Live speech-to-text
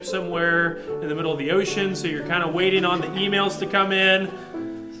somewhere in the middle of the ocean, so you're kind of waiting on the emails to come in.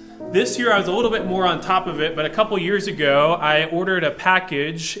 This year I was a little bit more on top of it, but a couple years ago I ordered a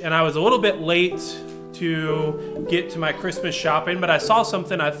package and I was a little bit late to get to my Christmas shopping, but I saw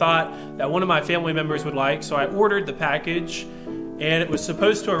something I thought that one of my family members would like, so I ordered the package, and it was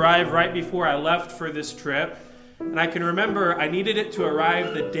supposed to arrive right before I left for this trip. And I can remember I needed it to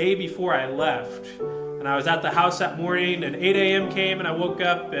arrive the day before I left. And I was at the house that morning, and 8 a.m. came, and I woke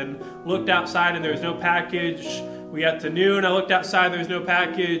up and looked outside, and there was no package. We got to noon, I looked outside, there was no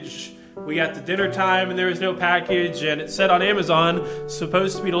package. We got to dinner time, and there was no package. And it said on Amazon,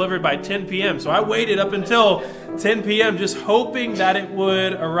 supposed to be delivered by 10 p.m. So I waited up until 10 p.m. just hoping that it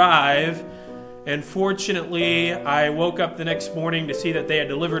would arrive. And fortunately, I woke up the next morning to see that they had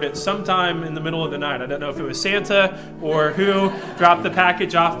delivered it sometime in the middle of the night. I don't know if it was Santa or who dropped the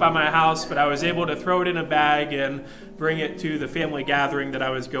package off by my house, but I was able to throw it in a bag and bring it to the family gathering that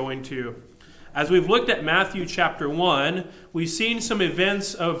I was going to. As we've looked at Matthew chapter 1, we've seen some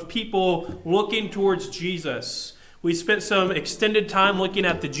events of people looking towards Jesus. We spent some extended time looking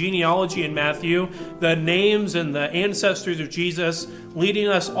at the genealogy in Matthew, the names and the ancestors of Jesus, leading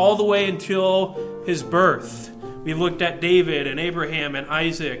us all the way until his birth. We've looked at David and Abraham and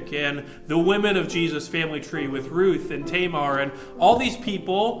Isaac and the women of Jesus' family tree with Ruth and Tamar and all these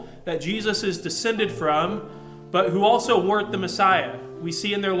people that Jesus is descended from, but who also weren't the Messiah. We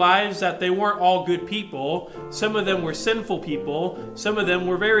see in their lives that they weren't all good people. Some of them were sinful people. Some of them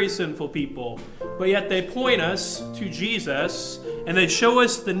were very sinful people. But yet they point us to Jesus, and they show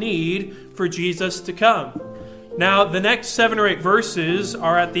us the need for Jesus to come. Now, the next 7 or 8 verses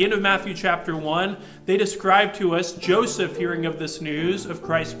are at the end of Matthew chapter 1. They describe to us Joseph hearing of this news of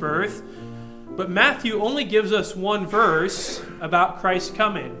Christ's birth. But Matthew only gives us one verse about Christ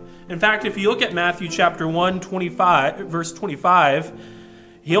coming. In fact, if you look at Matthew chapter 1, verse 25,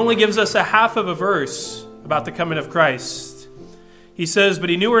 he only gives us a half of a verse about the coming of Christ. He says, "But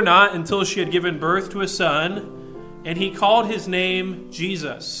he knew her not until she had given birth to a son, and he called his name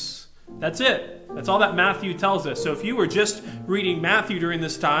Jesus." That's it. That's all that Matthew tells us. So if you were just reading Matthew during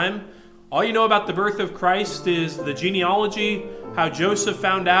this time, all you know about the birth of Christ is the genealogy, how Joseph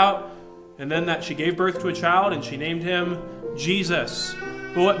found out, and then that she gave birth to a child and she named him Jesus.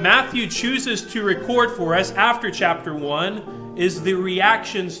 But what Matthew chooses to record for us after chapter 1 is the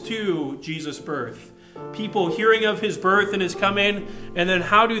reactions to Jesus' birth. People hearing of his birth and his coming, and then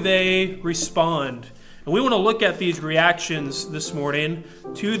how do they respond? And we want to look at these reactions this morning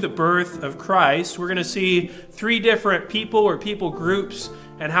to the birth of Christ. We're going to see 3 different people or people groups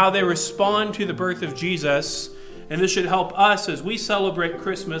and how they respond to the birth of Jesus. And this should help us as we celebrate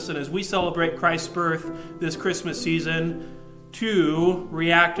Christmas and as we celebrate Christ's birth this Christmas season to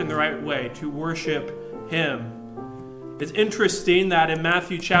react in the right way, to worship him. It's interesting that in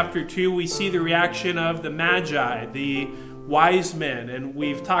Matthew chapter 2, we see the reaction of the Magi, the wise men. And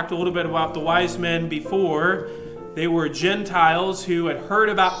we've talked a little bit about the wise men before. They were Gentiles who had heard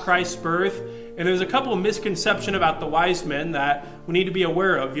about Christ's birth. And there's a couple of misconceptions about the wise men that we need to be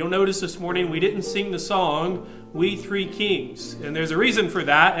aware of. You'll notice this morning we didn't sing the song, "We Three Kings." And there's a reason for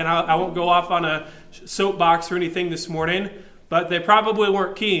that. And I won't go off on a soapbox or anything this morning. But they probably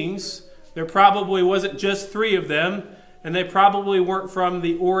weren't kings. There probably wasn't just 3 of them. And they probably weren't from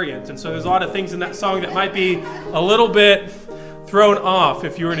the Orient. And so there's a lot of things in that song that might be a little bit thrown off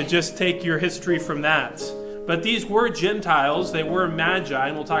if you were to just take your history from that. But these were Gentiles. They were Magi.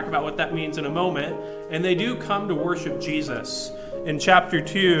 And we'll talk about what that means in a moment. And they do come to worship Jesus. In chapter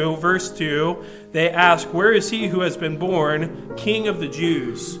 2, verse 2, they ask, "Where is he who has been born King of the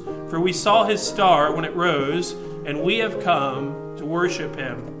Jews? For we saw his star when it rose, and we have come to worship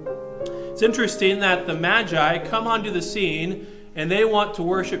him." It's interesting that the Magi come onto the scene and they want to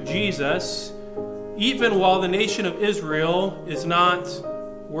worship Jesus even while the nation of Israel is not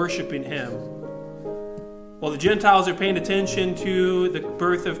worshiping him. While the Gentiles are paying attention to the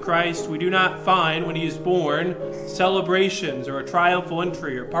birth of Christ, we do not find when he is born celebrations or a triumphal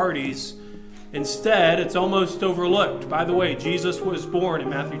entry or parties. Instead, it's almost overlooked. By the way, Jesus was born in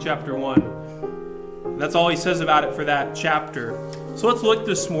Matthew chapter 1. That's all he says about it for that chapter. So let's look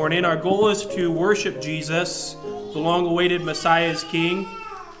this morning. Our goal is to worship Jesus, the long-awaited Messiah as King.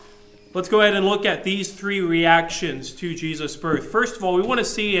 Let's go ahead and look at these 3 reactions to Jesus' birth. First of all, we want to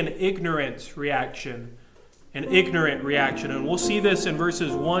see an ignorant reaction. An ignorant reaction. And we'll see this in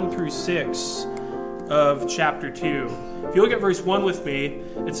verses 1 through 6 of chapter 2. If you look at verse 1 with me,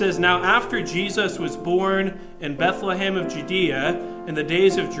 it says, "Now after Jesus was born in Bethlehem of Judea in the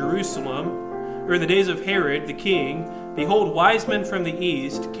days of Jerusalem, or in the days of Herod the king, behold, wise men from the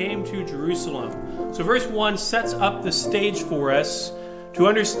east came to Jerusalem." So verse 1 sets up the stage for us to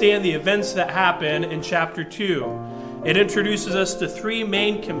understand the events that happen in chapter 2. It introduces us to three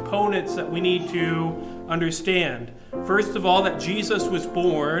main components that we need to understand. First of all, that Jesus was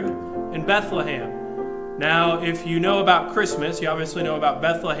born in Bethlehem. Now, if you know about Christmas, you obviously know about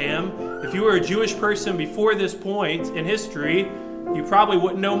Bethlehem. If you were a Jewish person before this point in history, you probably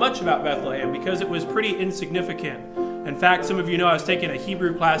wouldn't know much about Bethlehem because it was pretty insignificant. In fact, some of you know I was taking a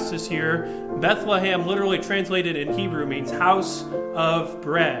Hebrew class this year. Bethlehem, literally translated in Hebrew, means house of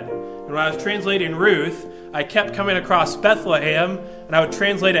bread. And when I was translating Ruth, I kept coming across Bethlehem, and I would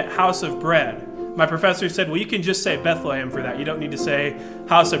translate it house of bread. My professor said, well, you can just say Bethlehem for that. You don't need to say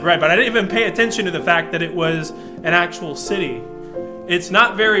house of bread. But I didn't even pay attention to the fact that it was an actual city. It's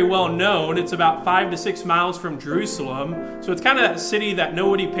not very well known. It's about 5 to 6 miles from Jerusalem. So it's kind of that city that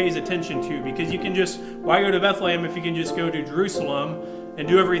nobody pays attention to, because you can just, why go to Bethlehem if you can just go to Jerusalem and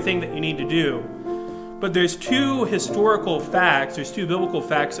do everything that you need to do? But there's two biblical facts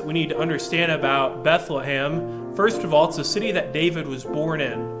that we need to understand about Bethlehem. First of all, it's a city that David was born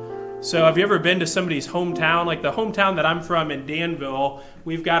in. So have you ever been to somebody's hometown? Like the hometown that I'm from in Danville,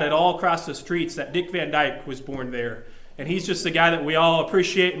 we've got it all across the streets that Dick Van Dyke was born there. And he's just the guy that we all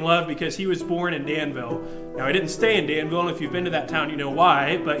appreciate and love because he was born in Danville. Now, he didn't stay in Danville, and if you've been to that town, you know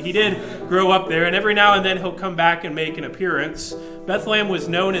why. But he did grow up there, and every now and then he'll come back and make an appearance. Bethlehem was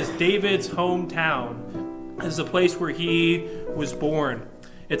known as David's hometown, as the place where he was born.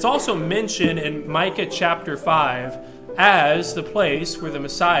 It's also mentioned in Micah chapter 5 as the place where the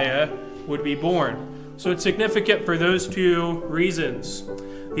Messiah would be born. So it's significant for those two reasons.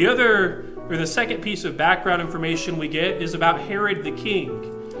 The second piece of background information we get is about Herod the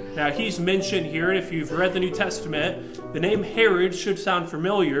king. Now, he's mentioned here, and if you've read the New Testament, the name Herod should sound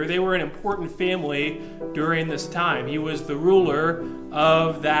familiar. They were an important family during this time. He was the ruler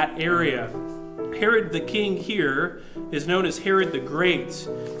of that area. Herod the king here is known as Herod the Great.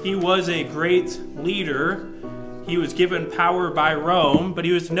 He was a great leader. He was given power by Rome, but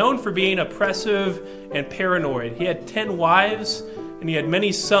he was known for being oppressive and paranoid. He had 10 wives, and he had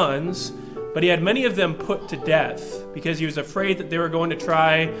many sons, but he had many of them put to death because he was afraid that they were going to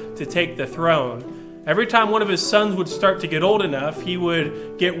try to take the throne. Every time one of his sons would start to get old enough, he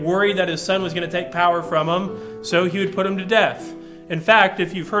would get worried that his son was going to take power from him, so he would put him to death. In fact,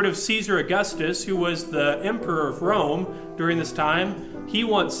 if you've heard of Caesar Augustus, who was the emperor of Rome during this time, he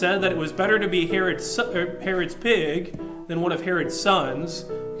once said that it was better to be Herod's pig than one of Herod's sons,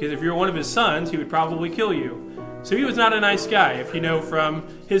 because if you're one of his sons, he would probably kill you. So he was not a nice guy, if you know from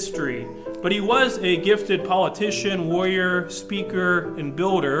history. But he was a gifted politician, warrior, speaker, and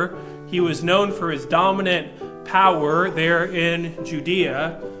builder. He was known for his dominant power there in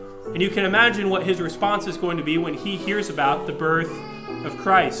Judea. And you can imagine what his response is going to be when he hears about the birth of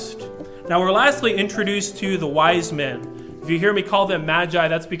Christ. Now, we're lastly introduced to the wise men. If you hear me call them magi,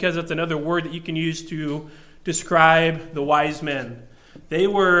 that's because that's another word that you can use to describe the wise men. They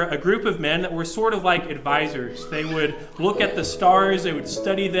were a group of men that were sort of like advisors. They would look at the stars, they would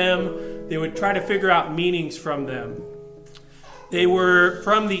study them, they would try to figure out meanings from them. They were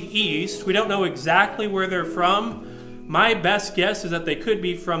from the east. We don't know exactly where they're from. My best guess is that they could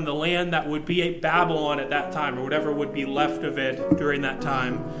be from the land that would be Babylon at that time, or whatever would be left of it during that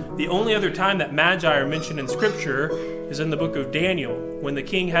time. The only other time that magi are mentioned in Scripture is in the book of Daniel, when the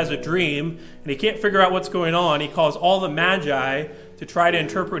king has a dream and he can't figure out what's going on. He calls all the magi to try to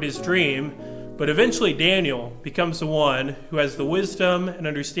interpret his dream, but eventually Daniel becomes the one who has the wisdom and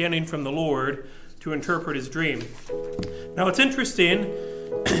understanding from the Lord to interpret his dream. Now, what's interesting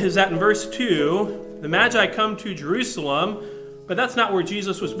is that in verse 2, the Magi come to Jerusalem, but that's not where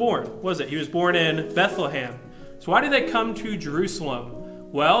Jesus was born, was it? He was born in Bethlehem. So why did they come to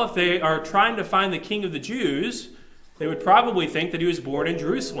Jerusalem? Well, if they are trying to find the King of the Jews, they would probably think that he was born in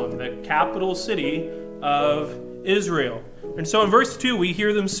Jerusalem, the capital city of Israel. And so in verse 2, we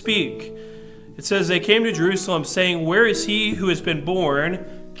hear them speak. It says, they came to Jerusalem saying, where is he who has been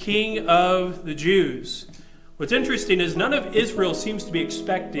born, King of the Jews? What's interesting is none of Israel seems to be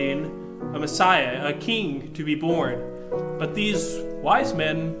expecting a Messiah, a king to be born. But these wise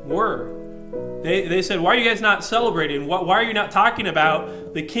men were. They said, why are you guys not celebrating? Why are you not talking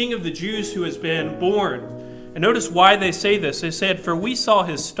about the King of the Jews who has been born? And notice why they say this. They said, for we saw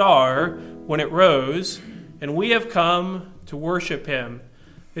his star when it rose, and we have come to worship him.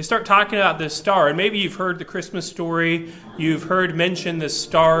 They start talking about this star, and maybe you've heard the Christmas story. You've heard mention this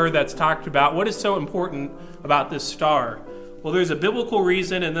star that's talked about. What is so important about this star? Well, there's a biblical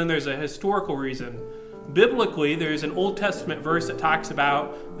reason, and then there's a historical reason. Biblically, there's an Old Testament verse that talks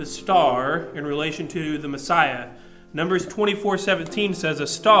about the star in relation to the Messiah. Numbers 24:17 says, a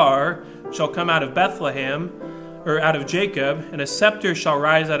star shall come out of Bethlehem out of Jacob, and a scepter shall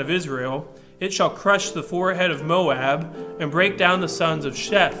rise out of Israel. It shall crush the forehead of Moab and break down the sons of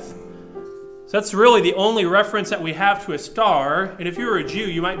Sheth. So that's really the only reference that we have to a star. And if you were a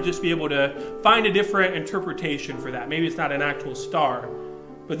Jew, you might just be able to find a different interpretation for that. Maybe it's not an actual star.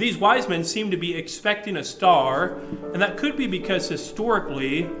 But these wise men seem to be expecting a star, and that could be because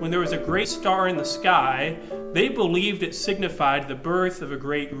historically, when there was a great star in the sky, they believed it signified the birth of a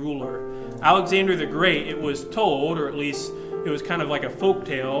great ruler. Alexander the Great, it was told, or at least it was kind of like a folk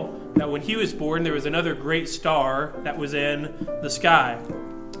tale, that when he was born, there was another great star that was in the sky.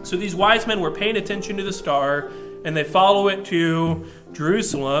 So these wise men were paying attention to the star, and they follow it to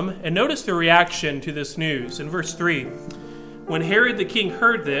Jerusalem. And notice the reaction to this news. In verse 3, when Herod the king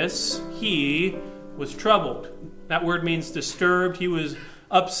heard this, he was troubled. That word means disturbed. He was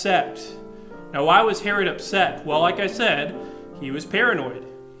upset. Now, why was Herod upset? Well, like I said, he was paranoid.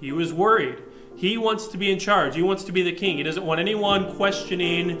 He was worried. He wants to be in charge. He wants to be the king. He doesn't want anyone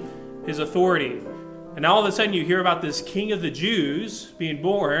questioning his authority. And now all of a sudden you hear about this king of the Jews being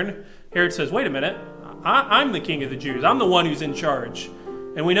born. Herod says, wait a minute, I'm the king of the Jews. I'm the one who's in charge.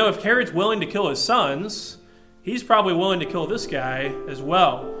 And we know if Herod's willing to kill his sons, he's probably willing to kill this guy as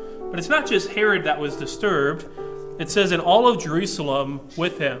well. But it's not just Herod that was disturbed. It says in all of Jerusalem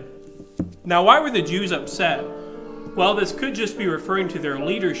with him. Now, why were the Jews upset? Well, this could just be referring to their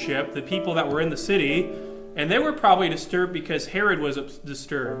leadership, the people that were in the city, and they were probably disturbed because Herod was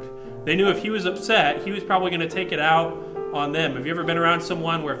disturbed. They knew if he was upset, he was probably going to take it out on them. Have you ever been around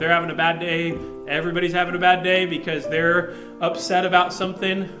someone where if they're having a bad day, everybody's having a bad day because they're upset about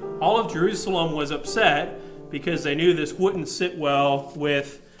something? All of Jerusalem was upset because they knew this wouldn't sit well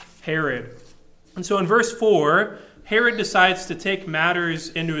with Herod. And so in verse 4, Herod decides to take matters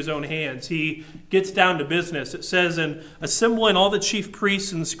into his own hands. He gets down to business. It says, and assembling all the chief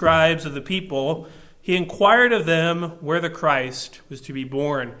priests and scribes of the people, he inquired of them where the Christ was to be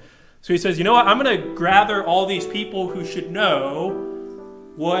born. So he says, you know what? I'm going to gather all these people who should know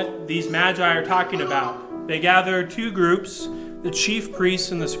what these magi are talking about. They gather two groups, the chief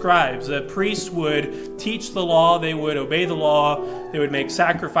priests and the scribes. The priests would teach the law. They would obey the law. They would make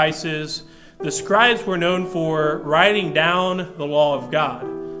sacrifices. The scribes were known for writing down the law of God,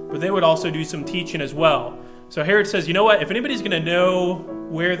 but they would also do some teaching as well. So Herod says, you know what? If anybody's going to know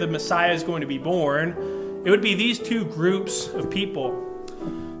where the Messiah is going to be born, it would be these two groups of people.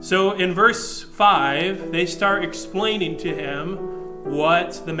 So in verse 5, they start explaining to him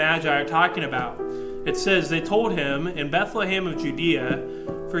what the Magi are talking about. It says, they told him, in Bethlehem of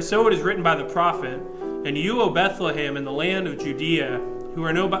Judea, for so it is written by the prophet, and you, O Bethlehem, in the land of Judea, who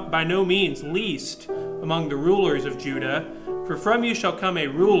are by no means least among the rulers of Judah, for from you shall come a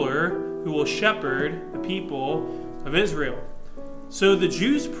ruler who will shepherd the people of Israel. So the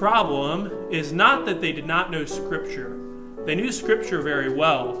Jews' problem is not that they did not know Scripture. They knew Scripture very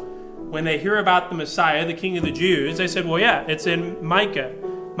well. When they hear about the Messiah, the King of the Jews, they said, well, yeah, it's in Micah.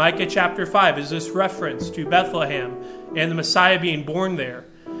 Micah chapter 5 is this reference to Bethlehem and the Messiah being born there.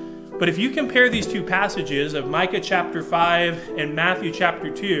 But if you compare these two passages of Micah chapter 5 and Matthew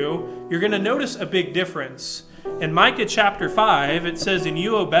chapter 2, you're going to notice a big difference. In Micah chapter 5, it says, in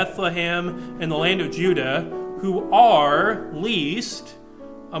you, O Bethlehem, in the land of Judah, who are least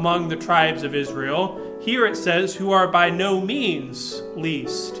among the tribes of Israel. Here it says, who are by no means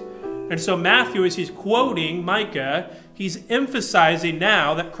least. And so Matthew, as he's quoting Micah, he's emphasizing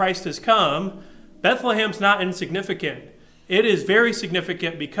now that Christ has come. Bethlehem's not insignificant. It is very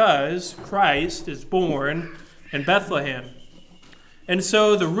significant because Christ is born in Bethlehem. And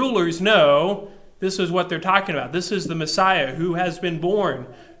so the rulers know this is what they're talking about. This is the Messiah who has been born,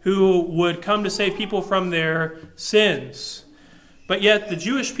 who would come to save people from their sins. But yet the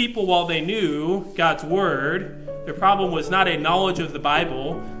Jewish people, while they knew God's word, their problem was not a knowledge of the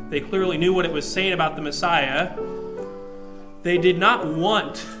Bible. They clearly knew what it was saying about the Messiah. They did not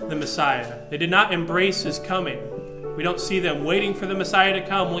want the Messiah. They did not embrace his coming. We don't see them waiting for the Messiah to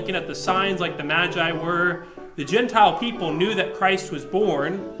come, looking at the signs like the Magi were. The Gentile people knew that Christ was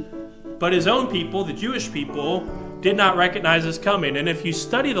born, but his own people, the Jewish people, did not recognize his coming. And if you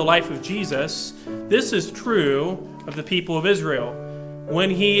study the life of Jesus, this is true of the people of Israel. When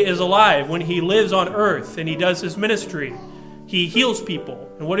he is alive, when he lives on earth and he does his ministry, he heals people.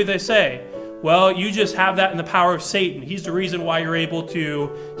 And what do they say? Well, you just have that in the power of Satan. He's the reason why you're able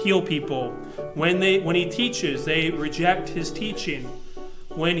to heal people. When he teaches, they reject his teaching.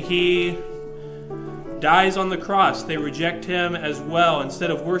 When he dies on the cross, they reject him as well. Instead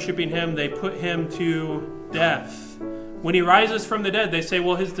of worshiping him, they put him to death. When he rises from the dead, they say,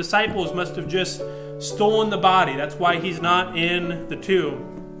 well, his disciples must have just stolen the body. That's why he's not in the tomb.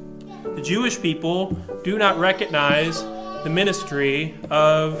 the Jewish people do not recognize the ministry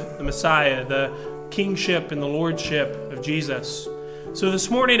of the Messiah, the kingship and the lordship of Jesus. So this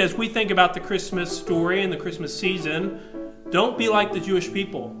morning, as we think about the Christmas story and the Christmas season, don't be like the Jewish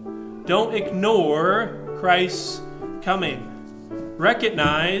people. Don't ignore Christ's coming.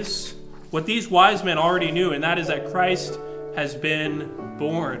 Recognize what these wise men already knew, and that is that Christ has been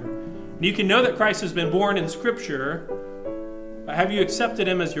born. And you can know that Christ has been born in Scripture, but have you accepted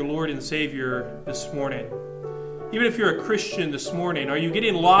Him as your Lord and Savior this morning? Even if you're a Christian this morning, are you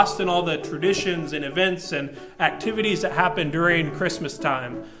getting lost in all the traditions and events and activities that happen during Christmas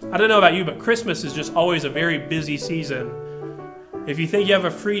time? I don't know about you, but Christmas is just always a very busy season. If you think you have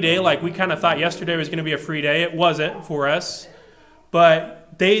a free day, like we kind of thought yesterday was going to be a free day, it wasn't for us.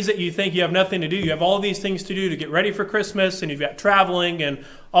 But days that you think you have nothing to do, you have all these things to do to get ready for Christmas, and you've got traveling and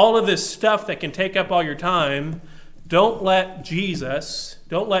all of this stuff that can take up all your time. Don't let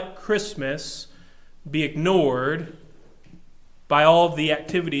Christmas be ignored by all of the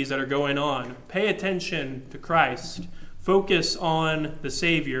activities that are going on. Pay attention to Christ. Focus on the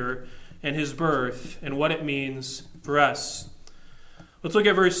Savior and His birth and what it means for us. Let's look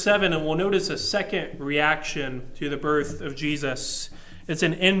at verse 7, and we'll notice a second reaction to the birth of Jesus. It's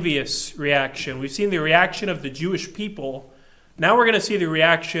an envious reaction. We've seen the reaction of the Jewish people. Now we're going to see the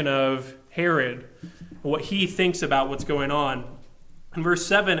reaction of Herod, what he thinks about what's going on. In verse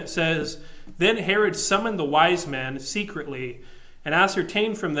 7 it says, "Then Herod summoned the wise men secretly and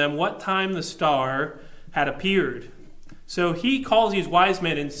ascertained from them what time the star had appeared." So he calls these wise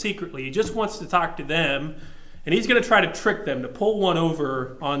men in secretly. He just wants to talk to them, and he's going to try to trick them, to pull one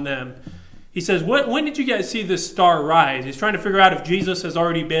over on them. He says, when did you guys see this star rise? He's trying to figure out if Jesus has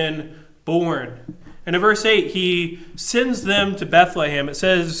already been born. And in verse 8, he sends them to Bethlehem. It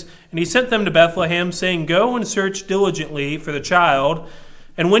says, "And he sent them to Bethlehem, saying, 'Go and search diligently for the child,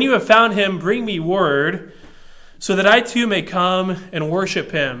 and when you have found him, bring me word, so that I too may come and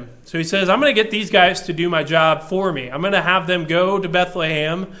worship him.'" So he says, I'm going to get these guys to do my job for me. I'm going to have them go to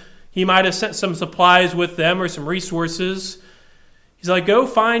Bethlehem. He might have sent some supplies with them or some resources. He's like, go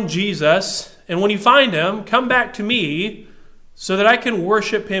find Jesus, and when you find him, come back to me so that I can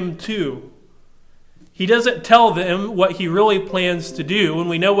worship him too. He doesn't tell them what he really plans to do, and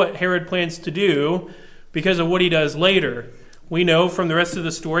we know what Herod plans to do because of what he does later. We know from the rest of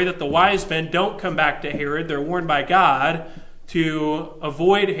the story that the wise men don't come back to Herod. They're warned by God to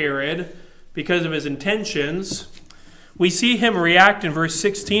avoid Herod because of his intentions. We see him react in verse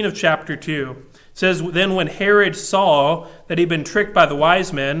 16 of chapter 2. It says, "Then when Herod saw that he'd been tricked by the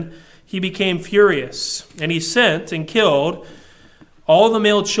wise men, he became furious, and he sent and killed all the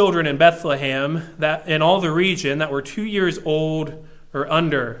male children in Bethlehem that in all the region that were 2 years old or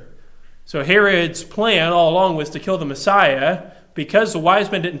under." So Herod's plan all along was to kill the Messiah. Because the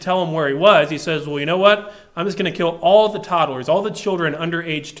wise men didn't tell him where he was, he says, well, you know what? I'm just going to kill all the toddlers, all the children under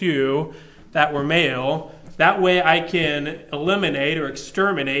age 2 that were male. That way I can eliminate or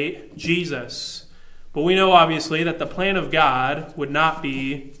exterminate Jesus. But we know, obviously, that the plan of God would not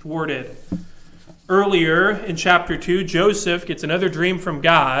be thwarted. Earlier in chapter 2, Joseph gets another dream from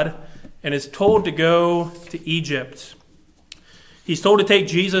God and is told to go to Egypt. He's told to take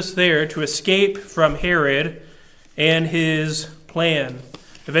Jesus there to escape from Herod and his plan.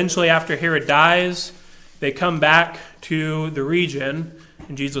 Eventually, after Herod dies, they come back to the region,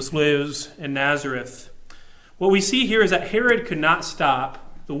 and Jesus lives in Nazareth. What we see here is that Herod could not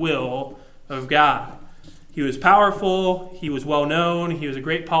stop the will of God. He was powerful, he was well known, he was a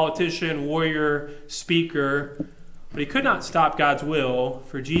great politician, warrior, speaker, but he could not stop God's will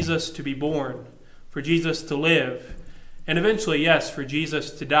for Jesus to be born, for Jesus to live, and eventually, yes, for Jesus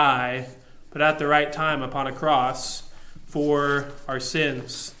to die, but at the right time upon a cross for our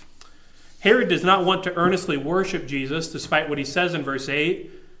sins. Herod does not want to earnestly worship Jesus, despite what he says in verse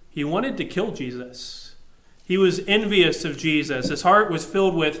 8. He wanted to kill Jesus. He was envious of Jesus. His heart was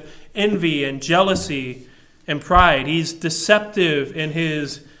filled with envy and jealousy and pride. He's deceptive in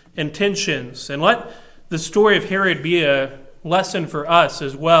his intentions. And let the story of Herod be a lesson for us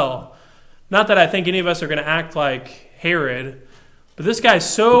as well. Not that I think any of us are going to act like Herod, but this guy's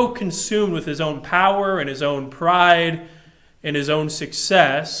so consumed with his own power and his own pride and his own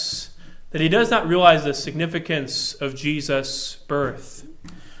success that he does not realize the significance of Jesus' birth.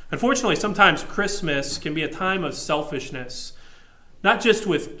 Unfortunately, sometimes Christmas can be a time of selfishness, not just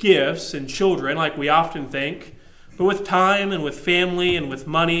with gifts and children like we often think, but with time and with family and with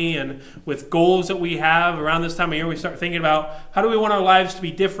money and with goals that we have. Around this time of year, we start thinking about how do we want our lives to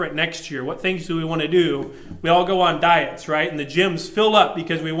be different next year? What things do we want to do? We all go on diets, right? And the gyms fill up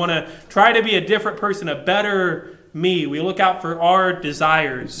because we want to try to be a different person, a better me. We look out for our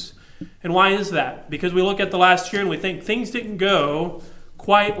desires. And why is that? Because we look at the last year and we think things didn't go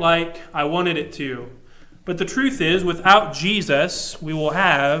quite like I wanted it to. But the truth is, without Jesus, we will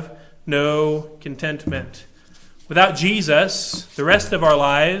have no contentment. Without Jesus, the rest of our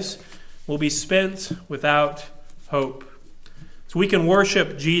lives will be spent without hope. So we can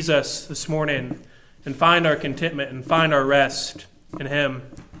worship Jesus this morning and find our contentment and find our rest in Him.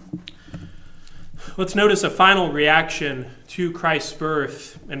 Let's notice a final reaction to Christ's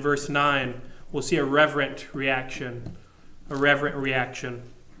birth in verse 9. We'll see a reverent reaction. A reverent reaction.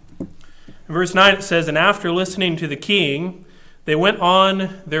 In verse 9 it says, "And after listening to the king, they went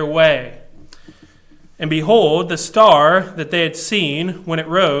on their way. And behold, the star that they had seen when it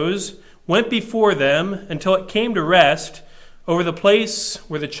rose went before them until it came to rest over the place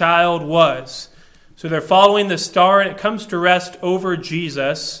where the child was." So they're following the star, and it comes to rest over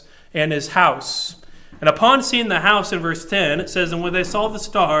Jesus and his house. And upon seeing the house in verse 10, it says, "And when they saw the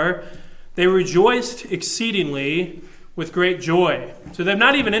star, they rejoiced exceedingly with great joy." So they've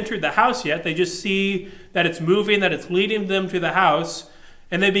not even entered the house yet. They just see that it's moving, that it's leading them to the house.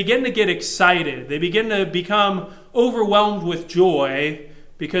 And they begin to get excited. They begin to become overwhelmed with joy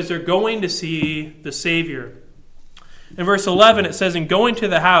because they're going to see the Savior. In verse 11, it says, "And going to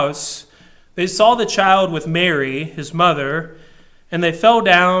the house, they saw the child with Mary, his mother, and they fell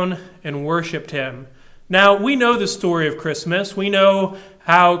down and worshipped him." Now, we know the story of Christmas. We know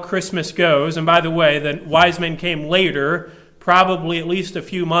how Christmas goes. And by the way, the wise men came later, probably at least a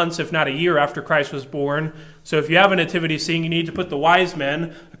few months, if not a year after Christ was born. So if you have a nativity scene, you need to put the wise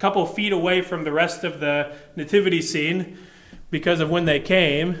men a couple of feet away from the rest of the nativity scene because of when they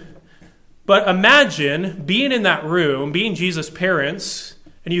came. But imagine being in that room, being Jesus' parents,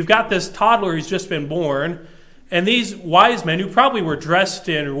 and you've got this toddler who's just been born, and these wise men who probably were dressed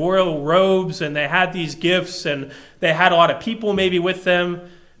in royal robes, and they had these gifts, and they had a lot of people maybe with them,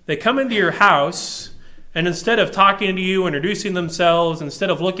 they come into your house, and instead of talking to you, introducing themselves, instead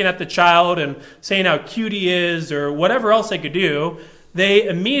of looking at the child and saying how cute he is, or whatever else they could do, they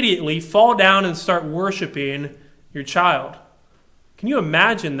immediately fall down and start worshiping your child. Can you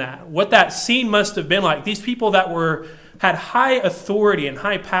imagine that? What that scene must have been like. These people that had high authority and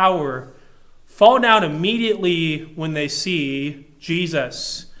high power fall down immediately when they see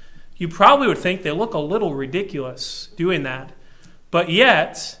Jesus. You probably would think they look a little ridiculous doing that. But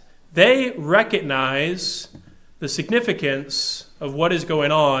yet, they recognize the significance of what is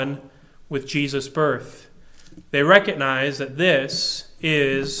going on with Jesus' birth. They recognize that this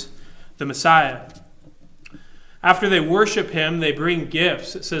is the Messiah. After they worship him, they bring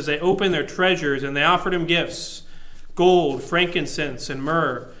gifts. It says they open their treasures and they offered him gifts, gold, frankincense, and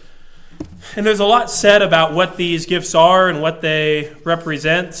myrrh. And there's a lot said about what these gifts are and what they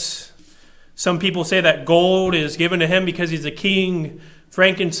represent. Some people say that gold is given to him because he's a king,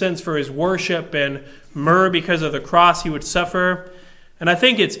 frankincense for his worship, and myrrh because of the cross he would suffer. And I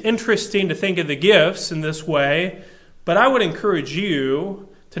think it's interesting to think of the gifts in this way, but I would encourage you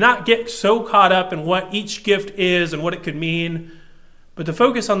to not get so caught up in what each gift is and what it could mean, but to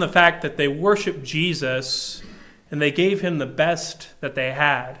focus on the fact that they worshiped Jesus and they gave him the best that they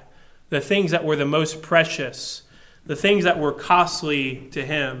had. The things that were the most precious, the things that were costly to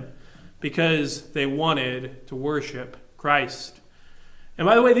him, because they wanted to worship Christ. And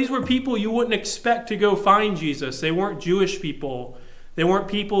by the way, these were people you wouldn't expect to go find Jesus. They weren't Jewish people. They weren't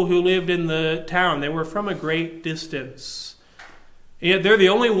people who lived in the town. They were from a great distance. And yet they're the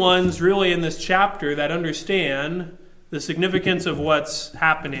only ones really in this chapter that understand the significance of what's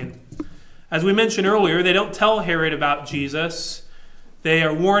happening. As we mentioned earlier, they don't tell Herod about Jesus. They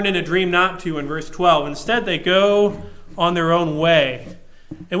are warned in a dream not to in verse 12. Instead, they go on their own way.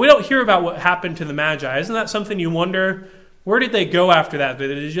 And we don't hear about what happened to the Magi. Isn't that something you wonder? Where did they go after that?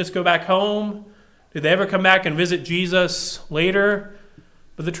 Did they just go back home? Did they ever come back and visit Jesus later?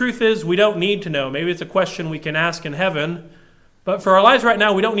 But the truth is, we don't need to know. Maybe it's a question we can ask in heaven. But for our lives right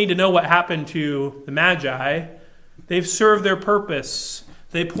now, we don't need to know what happened to the Magi. They've served their purpose.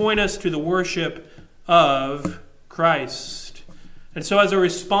 They point us to the worship of Christ. And so as a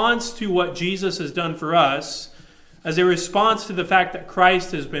response to what Jesus has done for us, as a response to the fact that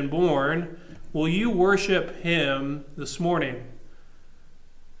Christ has been born, will you worship him this morning?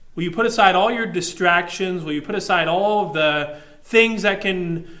 Will you put aside all your distractions? Will you put aside all of the things that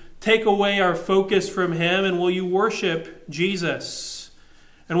can take away our focus from him? And will you worship Jesus?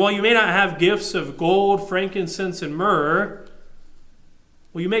 And while you may not have gifts of gold, frankincense, and myrrh,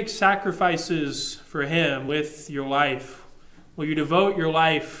 will you make sacrifices for him with your life? Will you devote your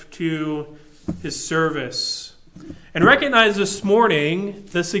life to his service? And recognize this morning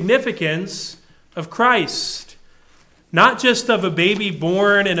the significance of Christ. not just of a baby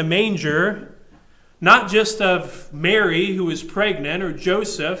born in a manger, not just of Mary who was pregnant, or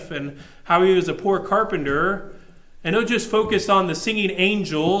Joseph and how he was a poor carpenter, and don't just focus on the singing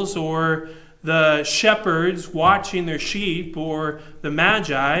angels or the shepherds watching their sheep or the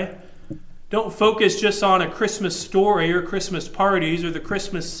magi. Don't focus just on a Christmas story or Christmas parties or the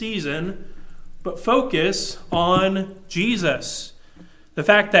Christmas season, but focus on Jesus. The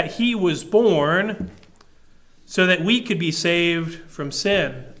fact that he was born so that we could be saved from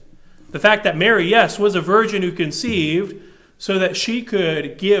sin. The fact that Mary, yes, was a virgin who conceived so that she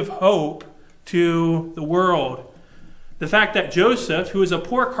could give hope to the world. The fact that Joseph, who was a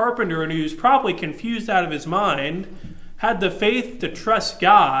poor carpenter and who was probably confused out of his mind, had the faith to trust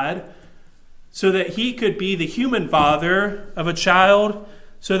God so that he could be the human father of a child,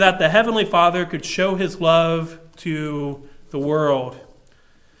 so that the heavenly Father could show his love to the world.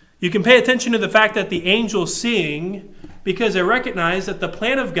 You can pay attention to the fact that the angels sing because they recognize that the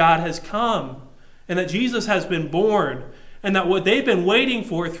plan of God has come and that Jesus has been born and that what they've been waiting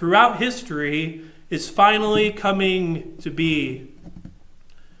for throughout history is finally coming to be.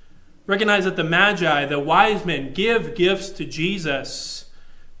 Recognize that the Magi, the wise men, give gifts to Jesus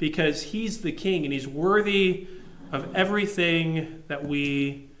because he's the king and he's worthy of everything that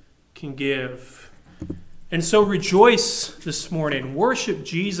we can give. And so rejoice this morning. Worship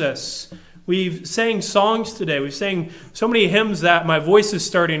Jesus. We've sang songs today. We've sang so many hymns that my voice is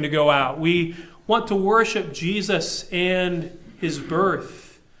starting to go out. We want to worship Jesus and his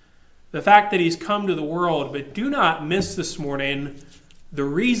birth, the fact that he's come to the world. But do not miss this morning the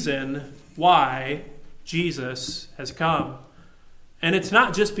reason why Jesus has come. And it's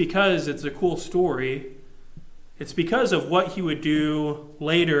not just because it's a cool story. It's because of what he would do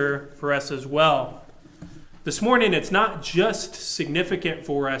later for us as well. This morning, it's not just significant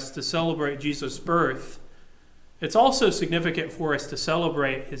for us to celebrate Jesus' birth. It's also significant for us to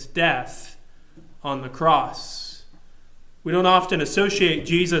celebrate his death on the cross. We don't often associate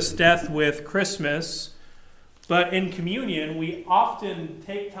Jesus' death with Christmas, but in communion, we often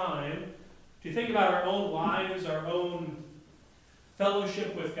take time to think about our own lives, our own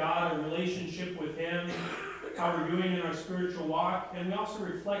fellowship with God, our relationship with him, how we're doing in our spiritual walk, and we also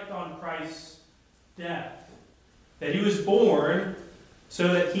reflect on Christ's death. That he was born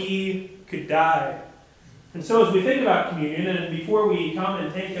so that he could die. And so as we think about communion, and before we come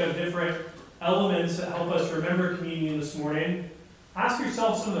and think of different elements that help us remember communion this morning, ask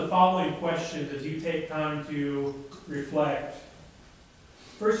yourself some of the following questions as you take time to reflect.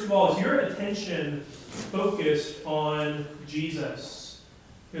 First of all, is your attention focused on Jesus?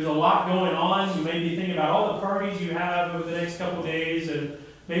 There's a lot going on. You may be thinking about all the parties you have over the next couple of days and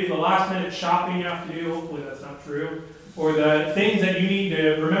maybe the last minute shopping you have to do. Hopefully that's not true. Or the things that you need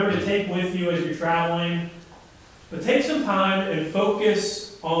to remember to take with you as you're traveling. But take some time and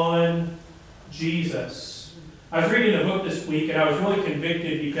focus on Jesus. I was reading a book this week and I was really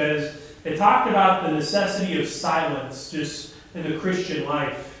convicted because it talked about the necessity of silence just in the Christian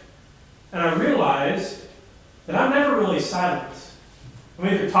life. And I realized that I'm never really silent. I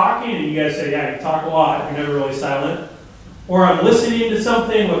mean, if you're talking and you guys say, yeah, you talk a lot, you're never really silent. Or I'm listening to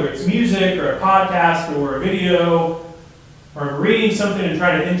something, whether it's music or a podcast or a video, or I'm reading something and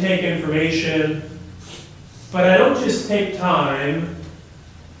trying to intake information. But I don't just take time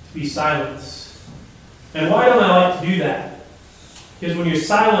to be silent. And why don't I like to do that? Because when you're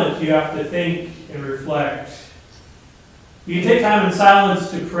silent, you have to think and reflect. You can take time in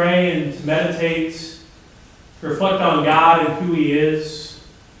silence to pray and to meditate, to reflect on God and who he is.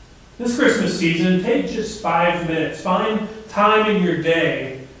 This Christmas season, take just 5 minutes. Find time in your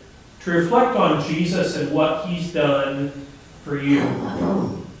day to reflect on Jesus and what he's done for you.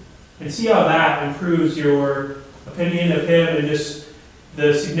 And see how that improves your opinion of him and just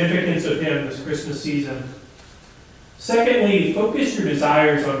the significance of him this Christmas season. Secondly, focus your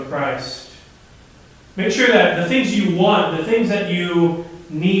desires on Christ. Make sure that the things you want, the things that you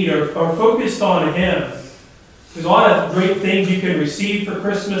need are focused on him. There's a lot of great things you can receive for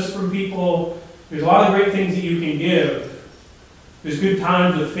Christmas from people. There's a lot of great things that you can give. There's good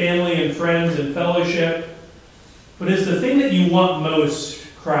times with family and friends and fellowship. But is the thing that you want most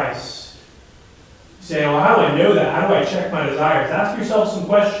Christ? You say, well, how do I know that? How do I check my desires? Ask yourself some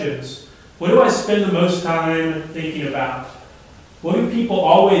questions. What do I spend the most time thinking about? What do people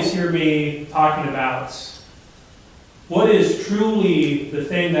always hear me talking about? What is truly the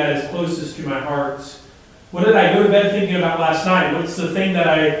thing that is closest to my heart? What did I go to bed thinking about last night? What's the thing that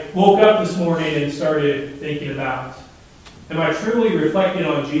I woke up this morning and started thinking about? Am I truly reflecting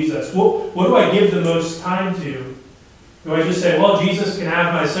on Jesus? What do I give the most time to? Do I just say, well, Jesus can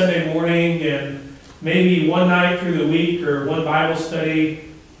have my Sunday morning and maybe one night through the week or one Bible study?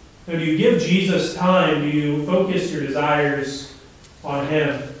 Do you give Jesus time? Do you focus your desires on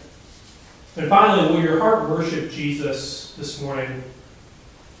Him? And finally, will your heart worship Jesus this morning?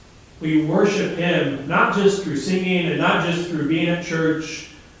 Will you worship Him, not just through singing and not just through being at church,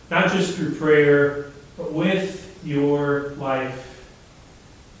 not just through prayer, but with your life?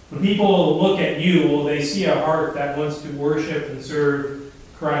 When people look at you, will they see a heart that wants to worship and serve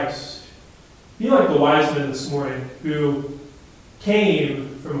Christ? Be like the wise men this morning who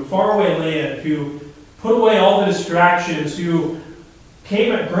came from a faraway land, who put away all the distractions, who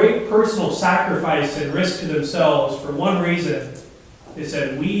came at great personal sacrifice and risk to themselves for one reason. They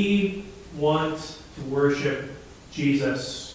said, we want to worship Jesus.